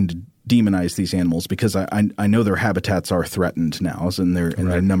 I don't mean to demonize these animals because I know their habitats are threatened now and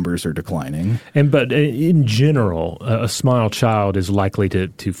their numbers are declining. But in general, a small child is likely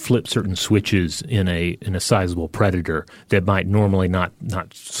to flip certain switches in a sizable predator that might normally not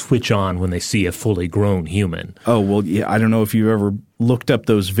switch on when they see a fully grown human. Oh, well, yeah, I don't know if you've ever looked up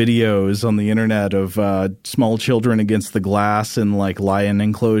those videos on the internet of small children against the glass in like lion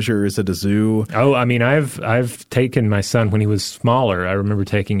enclosures at a zoo. Oh, I mean, I've taken my son when he was smaller. I remember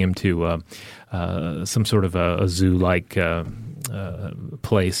taking him to some sort of a zoo-like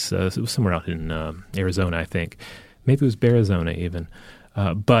place. It was somewhere out in Arizona, I think. Maybe it was Arizona even.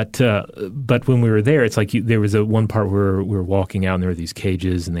 But when we were there, it's like there was one part where we were walking out and there were these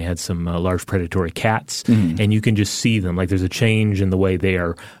cages and they had some large predatory cats and you can just see them. Like there's a change in the way they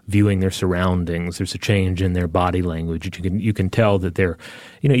are viewing their surroundings. There's a change in their body language. You can tell that they're,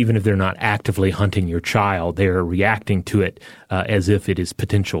 even if they're not actively hunting your child, they're reacting to it as if it is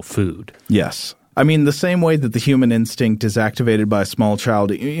potential food. Yes. I mean, the same way that the human instinct is activated by a small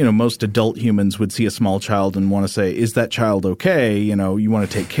child, most adult humans would see a small child and want to say, is that child okay? You want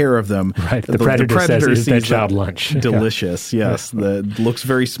to take care of them. Right. The predator says, is that child lunch? Delicious, yes. Looks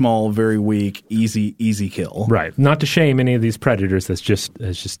very small, very weak, easy kill. Right. Not to shame any of these predators. That's just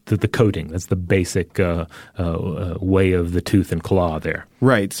the coding. That's the basic way of the tooth and claw there.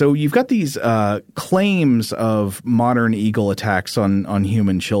 Right. So you've got these claims of modern eagle attacks on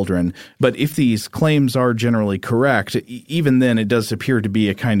human children. But if these claims are generally correct, even then it does appear to be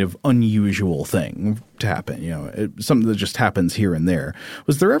a kind of unusual thing to happen. Something that just happens here and there.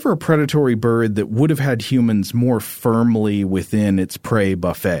 Was there ever a predatory bird that would have had humans more firmly within its prey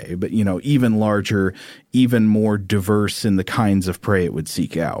buffet, but, even larger, even more diverse in the kinds of prey it would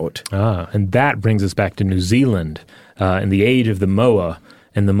seek out? And that brings us back to New Zealand in the age of the moa,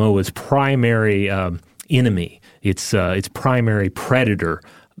 and the moa's primary enemy, its primary predator,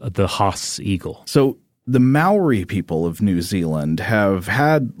 the Haast's eagle. So the Maori people of New Zealand have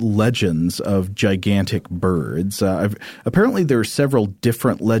had legends of gigantic birds. Apparently there are several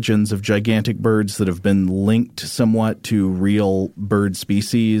different legends of gigantic birds that have been linked somewhat to real bird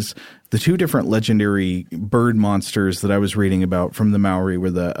species. The two different legendary bird monsters that I was reading about from the Maori were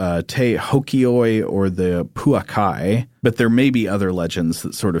the Te Hokioi or the Puakai, but there may be other legends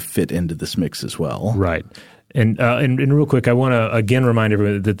that sort of fit into this mix as well. Right. And real quick, I want to again remind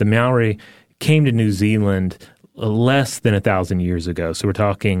everybody that the Maori came to New Zealand less than 1,000 years ago. So we're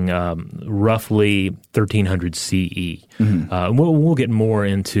talking roughly 1300 CE. Mm-hmm. We'll get more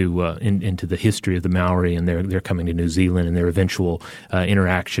into the history of the Maori and their coming to New Zealand and their eventual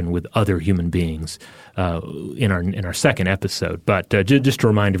interaction with other human beings in our second episode. But just to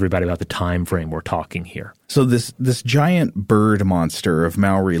remind everybody about the time frame we're talking here. So this giant bird monster of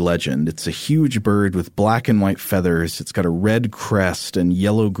Maori legend, it's a huge bird with black and white feathers. It's got a red crest and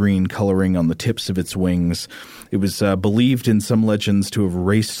yellow-green coloring on the tips of its wings. It was believed in some legends to have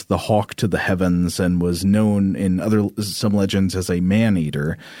raced the hawk to the heavens and was known in some legends as a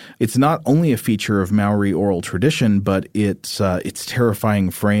man-eater. It's not only a feature of Maori oral tradition, but its terrifying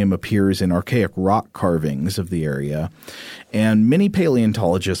frame appears in archaic rock carvings of the area. And many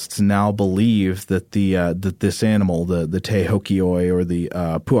paleontologists now believe that that this animal, the Te Hokioi or the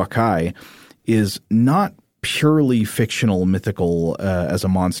Puakai, is not purely fictional, mythical as a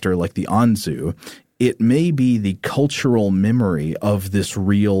monster like the Anzu. It may be the cultural memory of this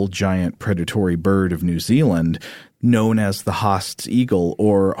real giant predatory bird of New Zealand known as the Haast's eagle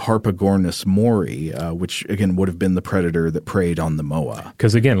or Harpagornis mori, which again would have been the predator that preyed on the moa.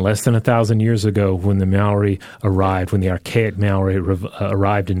 Because again, less than 1,000 years ago when the Maori arrived, when the archaic Maori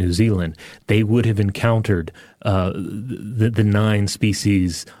arrived in New Zealand, they would have encountered the 9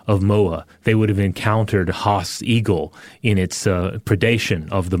 species of moa. They would have encountered Haast's eagle in its predation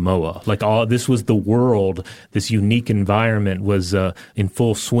of the moa. This was the world, this unique environment was in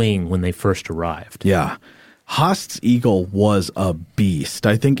full swing when they first arrived. Yeah. Haast's eagle was a beast.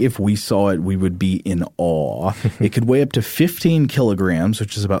 I think if we saw it, we would be in awe. It could weigh up to 15 kilograms,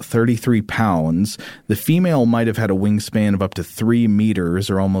 which is about 33 pounds. The female might have had a wingspan of up to 3 meters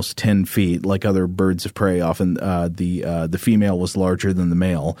or almost 10 feet. Like other birds of prey, often the female was larger than the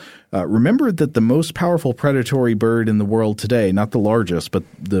male. Remember that the most powerful predatory bird in the world today, not the largest, but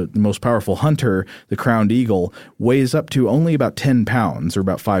the most powerful hunter, the crowned eagle, weighs up to only about 10 pounds or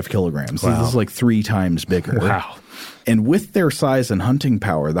about 5 kilograms. Wow. So this is like 3 times bigger. Wow. And with their size and hunting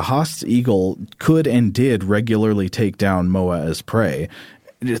power, the Haast's eagle could and did regularly take down moa as prey.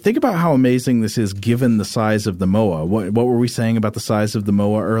 Think about how amazing this is given the size of the moa. What were we saying about the size of the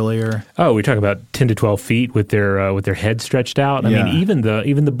moa earlier? Oh, we talk about 10 to 12 feet with their head stretched out. I mean, even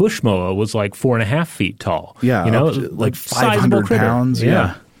the bush moa was like 4.5 feet tall. Yeah, like 500 pounds.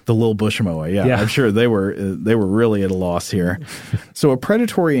 Yeah. The little bush moa, yeah. I'm sure they were really at a loss here. So a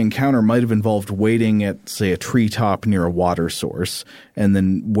predatory encounter might have involved waiting at, say, a treetop near a water source and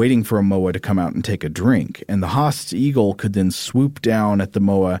then waiting for a moa to come out and take a drink. And the Haast's eagle could then swoop down at the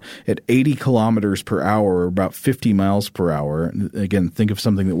moa at 80 kilometers per hour or about 50 miles per hour. Again, think of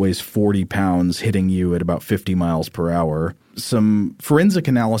something that weighs 40 pounds hitting you at about 50 miles per hour. Some forensic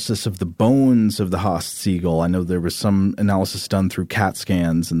analysis of the bones of the Haast's eagle. I know there was some analysis done through CAT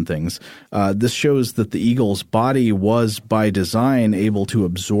scans and things. This shows that the eagle's body was, by design, able to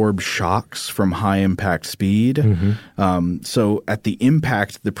absorb shocks from high impact speed. Mm-hmm. So at the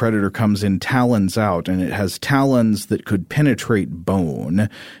impact, the predator comes in talons out, and it has talons that could penetrate bone.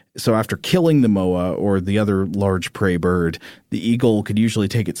 So after killing the moa or the other large prey bird, the eagle could usually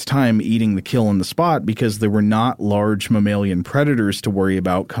take its time eating the kill on the spot because there were not large mammalian predators to worry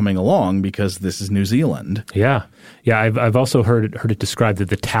about coming along because this is New Zealand. Yeah. Yeah, I've also heard it described that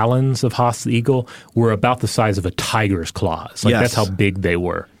the talons of Haast's eagle were about the size of a tiger's claws. Like, yes. That's how big they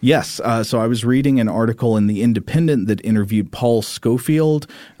were. Yes. So I was reading an article in The Independent that interviewed Paul Schofield,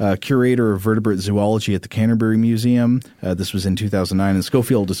 curator of vertebrate zoology at the Canterbury Museum. This was in 2009. And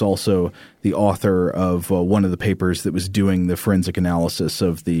Schofield is also the author of one of the papers that was doing the forensic analysis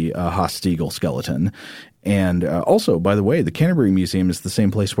of the Haast eagle skeleton. And also, by the way, the Canterbury Museum is the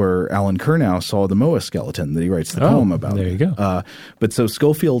same place where Alan Kurnow saw the moa skeleton that he writes the poem about. There you go. But so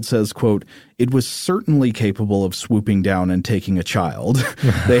Schofield says, quote, "It was certainly capable of swooping down and taking a child.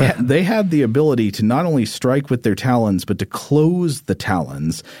 They had the ability to not only strike with their talons, but to close the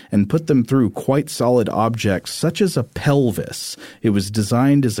talons and put them through quite solid objects such as a pelvis. It was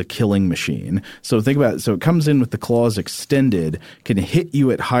designed as a killing machine." So think about it. So it comes in with the claws extended, can hit you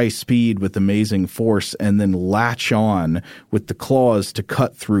at high speed with amazing force, and then latch on with the claws to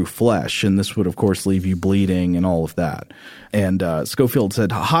cut through flesh. And this would, of course, leave you bleeding and all of that. And Schofield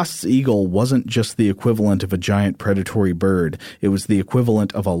said Haast's eagle wasn't just the equivalent of a giant predatory bird. It was the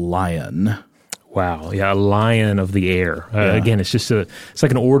equivalent of a lion. Wow. Yeah, a lion of the air. Again, it's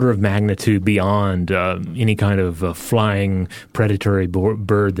like an order of magnitude beyond any kind of flying predatory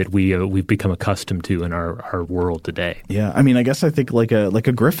bird that we've become accustomed to in our world today. Yeah, I mean, I guess I think like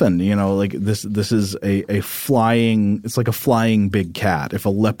a griffin. You know, like this is a flying. It's like a flying big cat. If a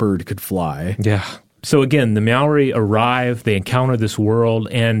leopard could fly. Yeah. So again, the Maori arrive. They encounter this world,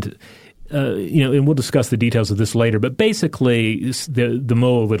 and and we'll discuss the details of this later, but basically the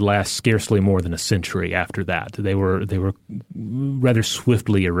moa would last scarcely more than a century after that. They were rather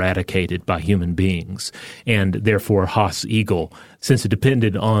swiftly eradicated by human beings, and therefore Haast's eagle, since it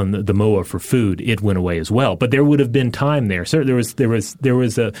depended on the moa for food, it went away as well. But there would have been time there. So there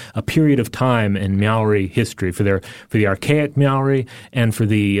was a period of time in Maori history for the archaic Maori and for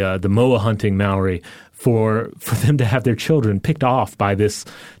the moa hunting Maori for them to have their children picked off by this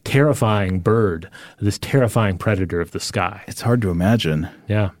terrifying bird, this terrifying predator of the sky. It's hard to imagine.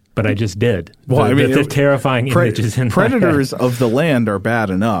 Yeah, but I just did. Well, the terrifying images in predators of the land are bad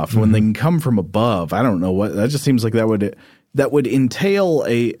enough. Mm-hmm. When they can come from above, I don't know what. That just seems like that would entail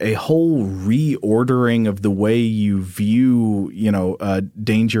a whole reordering of the way you view,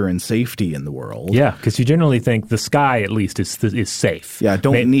 danger and safety in the world. Yeah, because you generally think the sky, at least, is safe. Yeah,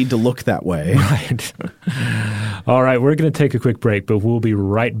 don't need to look that way. Right. All right, we're going to take a quick break, but we'll be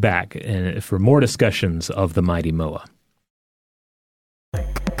right back for more discussions of the mighty moa.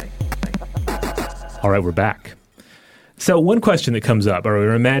 All right, we're back. So one question that comes up,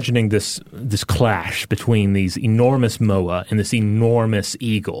 we're imagining this clash between these enormous moa and this enormous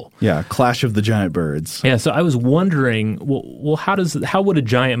eagle. Yeah, clash of the giant birds. Yeah, so I was wondering, well, how would a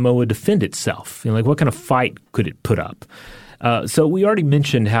giant moa defend itself? What kind of fight could it put up? So we already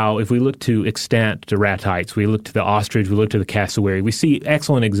mentioned how if we look to extant ratites, we look to the ostrich, we look to the cassowary, we see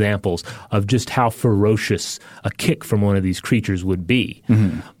excellent examples of just how ferocious a kick from one of these creatures would be.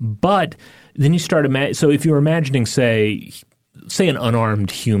 Mm-hmm. But then you start so if you're imagining, say an unarmed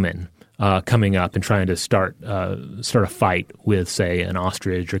human coming up and trying to start a fight with, say, an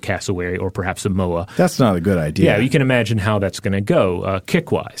ostrich or cassowary or perhaps a moa. That's not a good idea. Yeah, you can imagine how that's going to go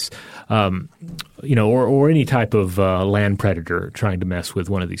kick-wise. Or any type of land predator trying to mess with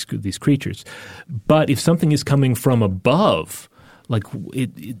one of these creatures. But if something is coming from above,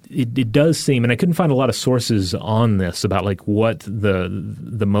 it does seem, and I couldn't find a lot of sources on this about what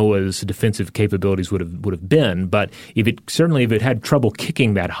the moa's defensive capabilities would have been. But if it had trouble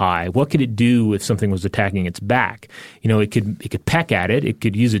kicking that high, what could it do if something was attacking its back? It could peck at it. It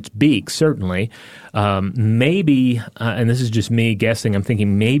could use its beak, certainly. Maybe, and this is just me guessing, I'm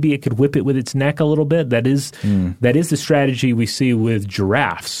thinking maybe it could whip it with its neck a little bit. That is the strategy we see with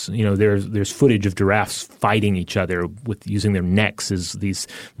giraffes. There's footage of giraffes fighting each other with using their necks as these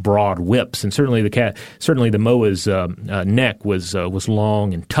broad whips, and certainly the moa's neck was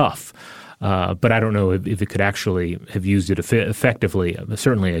long and tough. But I don't know if it could actually have used it effectively,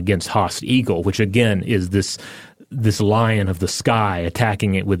 certainly against Haast's eagle, which again is this lion of the sky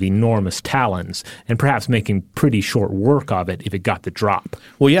attacking it with enormous talons and perhaps making pretty short work of it if it got the drop.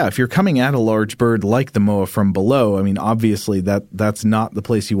 Well, yeah, if you're coming at a large bird like the moa from below, I mean, obviously that's not the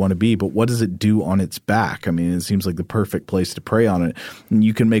place you want to be, but what does it do on its back? I mean, it seems like the perfect place to prey on it. And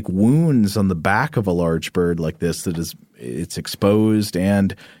you can make wounds on the back of a large bird like this it's exposed,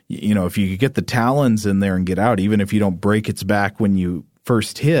 and if you could get the talons in there and get out, even if you don't break its back when you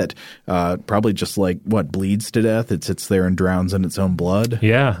first hit, probably just bleeds to death. It sits there and drowns in its own blood.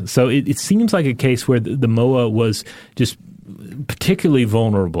 Yeah. So it seems like a case where the moa was just particularly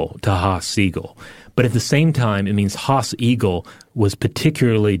vulnerable to Haast's eagle. But at the same time, it means Haast's eagle was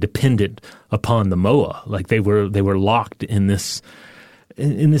particularly dependent upon the moa. Like they were locked in this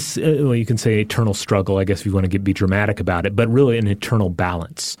well, you can say eternal struggle, I guess, if you want to be dramatic about it, but really an eternal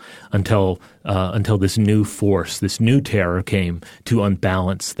balance until this new force, this new terror came to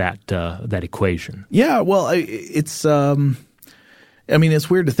unbalance that equation. Yeah, well, it's it's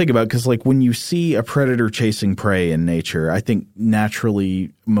weird to think about because when you see a predator chasing prey in nature, I think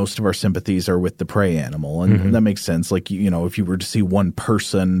naturally most of our sympathies are with the prey animal, and that makes sense. If you were to see one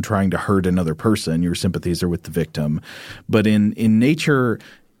person trying to hurt another person, your sympathies are with the victim. But in nature,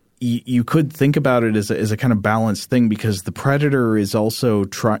 you could think about it as a kind of balanced thing because the predator is also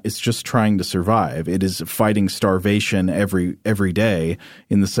it's just trying to survive. It is fighting starvation every day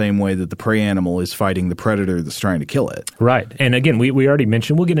in the same way that the prey animal is fighting the predator that's trying to kill it. Right. And again, we already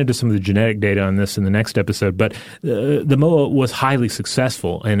mentioned, we'll get into some of the genetic data on this in the next episode, but the moa was highly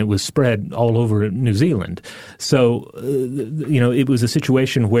successful and it was spread all over New Zealand. So, it was a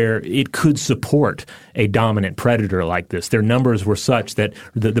situation where it could support a dominant predator like this. Their numbers were such that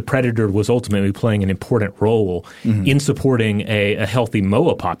the predator was ultimately playing an important role in supporting a healthy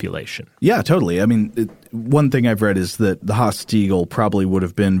moa population. Yeah, totally. One thing I've read is that the Haast eagle probably would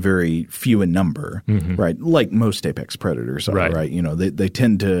have been very few in number, right? Like most apex predators are, right? They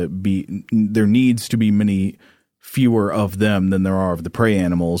tend to be – there needs to be many fewer of them than there are of the prey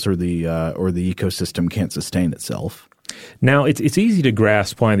animals or the ecosystem can't sustain itself. Now, it's easy to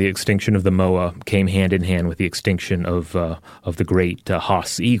grasp why the extinction of the moa came hand in hand with the extinction of the great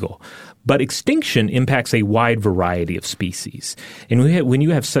Haast's eagle. But extinction impacts a wide variety of species. And when you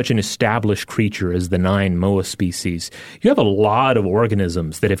have such an established creature as the 9 moa species, you have a lot of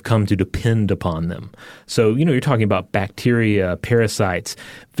organisms that have come to depend upon them. So, you're talking about bacteria, parasites,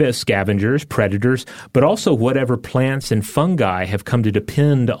 scavengers, predators, but also whatever plants and fungi have come to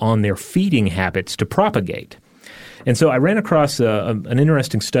depend on their feeding habits to propagate. And so I ran across an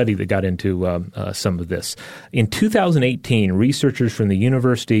interesting study that got into some of this. In 2018, researchers from the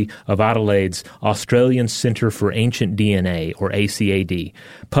University of Adelaide's Australian Centre for Ancient DNA, or ACAD,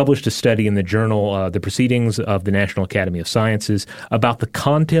 published a study in the journal The Proceedings of the National Academy of Sciences about the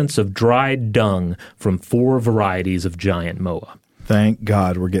contents of dried dung from 4 varieties of giant moa. Thank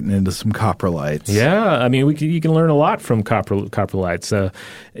God we're getting into some coprolites. Yeah, you can learn a lot from coprolites.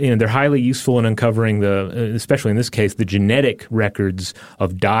 They're highly useful in uncovering especially in this case, the genetic records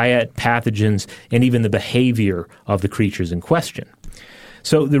of diet, pathogens, and even the behavior of the creatures in question.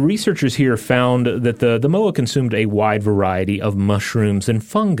 So the researchers here found that the moa consumed a wide variety of mushrooms and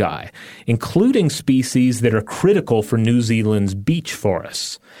fungi, including species that are critical for New Zealand's beech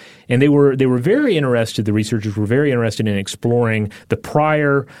forests. And they were very interested, the researchers were very interested in exploring the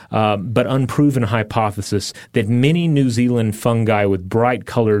prior but unproven hypothesis that many New Zealand fungi with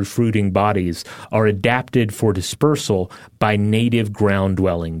bright-colored fruiting bodies are adapted for dispersal by native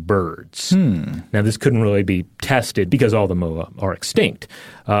ground-dwelling birds. Now, this couldn't really be tested because all the moa are extinct.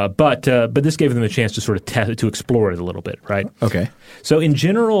 But this gave them a chance to sort of to explore it a little bit, right? Okay. So in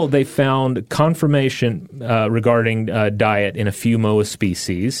general, they found confirmation regarding diet in a few moa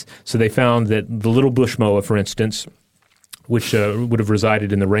species. So they found that the little bush moa, for instance, which would have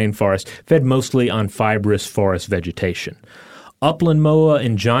resided in the rainforest, fed mostly on fibrous forest vegetation. Upland moa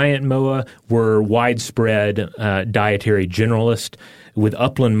and giant moa were widespread dietary generalists, with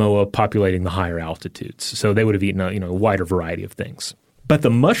upland moa populating the higher altitudes. So they would have eaten a wider variety of things. But the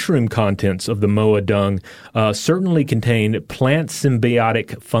mushroom contents of the moa dung certainly contained plant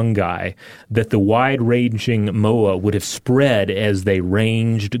symbiotic fungi that the wide-ranging moa would have spread as they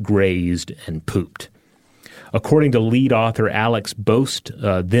ranged, grazed, and pooped. According to lead author Alex Boast,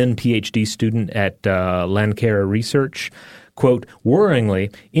 then PhD student at Lancara Research, quote,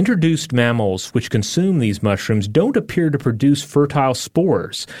 worryingly, introduced mammals which consume these mushrooms don't appear to produce fertile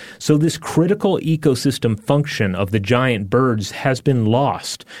spores, so this critical ecosystem function of the giant birds has been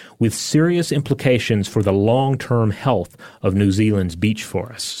lost, with serious implications for the long-term health of New Zealand's beech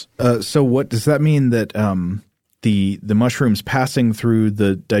forests. So what does that mean that the mushrooms passing through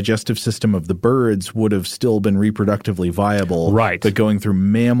the digestive system of the birds would have still been reproductively viable, right? But going through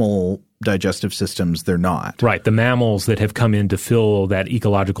mammal digestive systems, they're not. Right. The mammals that have come in to fill that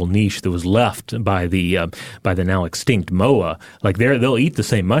ecological niche that was left by the now extinct moa, they'll eat the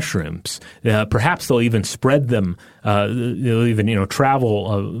same mushrooms. Perhaps they'll even spread them. They'll even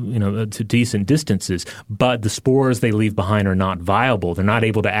travel to decent distances. But the spores they leave behind are not viable. They're not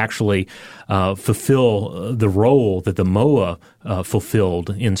able to actually fulfill the role that the moa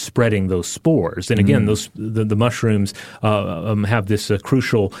fulfilled in spreading those spores. And again, the mushrooms have this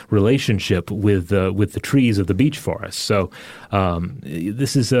crucial relationship with the trees of the beech forest. So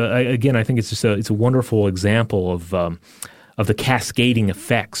this is again, I think it's just it's a wonderful example of the cascading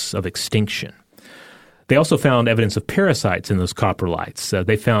effects of extinction. They also found evidence of parasites in those coprolites.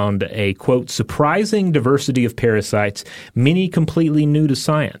 They found a, quote, surprising diversity of parasites, many completely new to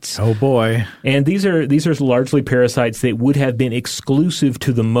science. Oh, boy. And these are largely parasites that would have been exclusive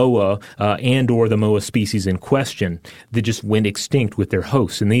to the moa and or the moa species in question that just went extinct with their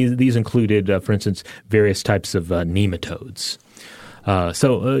hosts. And these included, for instance, various types of nematodes.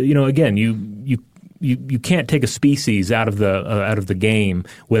 Again, you can't take a species out of the game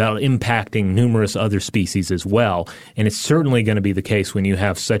without impacting numerous other species as well, and it's certainly going to be the case when you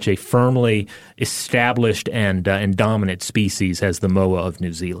have such a firmly established and dominant species as the moa of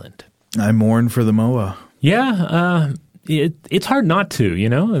New Zealand. I mourn for the moa. Yeah, it's hard not to,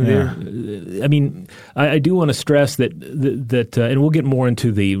 Yeah. I mean, I do want to stress that and we'll get more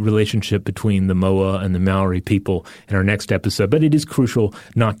into the relationship between the moa and the Maori people in our next episode, but it is crucial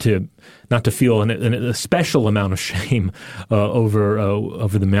not to feel a special amount of shame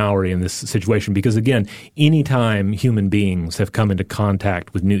over the Maori in this situation, because again, anytime human beings have come into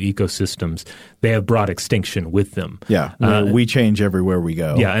contact with new ecosystems, they have brought extinction with them. Yeah, we change everywhere we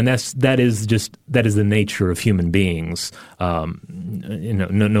go. Yeah, and that is the nature of human beings.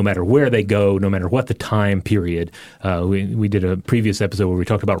 No matter where they go, no matter what the time period. We did a previous episode where we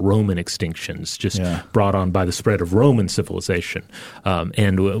talked about Roman extinctions, brought on by the spread of Roman civilization,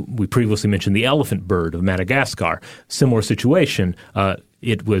 and we previously mentioned the elephant bird of Madagascar. Similar situation.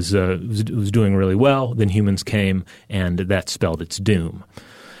 It was doing really well. Then humans came, and that spelled its doom.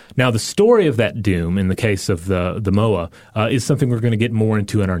 Now, the story of that doom, in the case of the moa, is something we're going to get more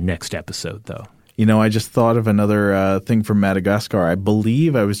into in our next episode, though. I just thought of another thing from Madagascar. I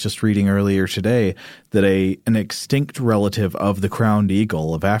believe I was just reading earlier today that an extinct relative of the crowned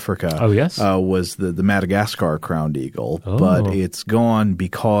eagle of Africa was the Madagascar crowned eagle. Oh. But it's gone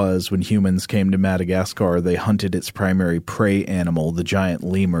because when humans came to Madagascar, they hunted its primary prey animal, the giant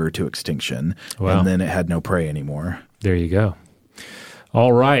lemur, to extinction. Wow. And then it had no prey anymore. There you go.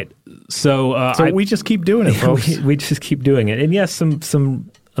 All right. So we just keep doing it, folks. We just keep doing it. And yes,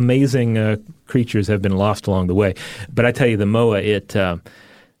 some amazing creatures have been lost along the way. But I tell you, the moa,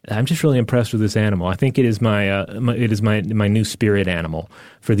 I'm just really impressed with this animal. I think it is my new spirit animal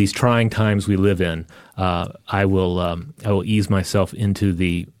for these trying times we live in. I will ease myself into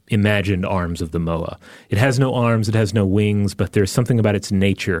the imagined arms of the moa. It has no arms, it has no wings, but there's something about its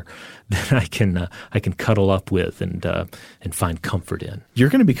nature that I can cuddle up with and find comfort in. You're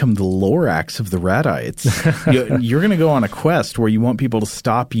going to become the Lorax of the Radites. You're going to go on a quest where you want people to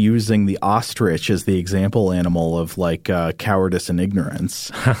stop using the ostrich as the example animal of cowardice and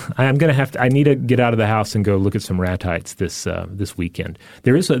ignorance. I need to get out of the house and go look at some ratites this weekend.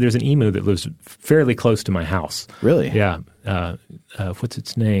 There's an emu that lives fairly close to my house. Really? Yeah. What's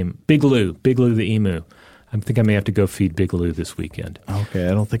its name? Big Lou the emu. I think I may have to go feed Big Lou this weekend. Okay,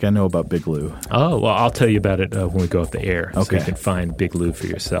 I don't think I know about Big Lou. Oh, well, I'll tell you about it when we go off the air, so you can find Big Lou for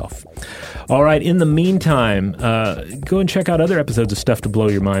yourself. All right, in the meantime, go and check out other episodes of Stuff to Blow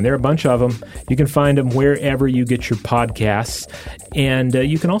Your Mind. There are a bunch of them. You can find them wherever you get your podcasts, and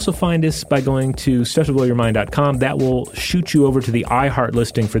you can also find us by going to stufftoblowyourmind.com. That will shoot you over to the iHeart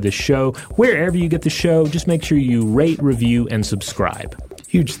listing for this show. Wherever you get the show, just make sure you rate, review, and subscribe.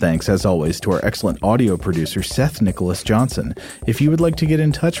 Huge thanks, as always, to our excellent audio producer, Seth Nicholas Johnson. If you would like to get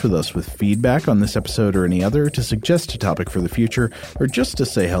in touch with us with feedback on this episode or any other, to suggest a topic for the future, or just to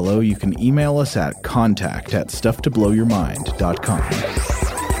say hello, you can email us at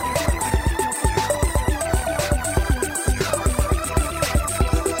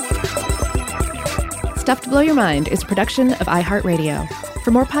Stuff to Blow Your Mind is a production of iHeartRadio.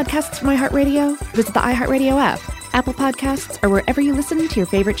 For more podcasts from iHeartRadio, visit the iHeartRadio app, Apple Podcasts, or wherever you listen to your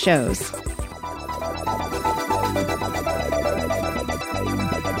favorite shows.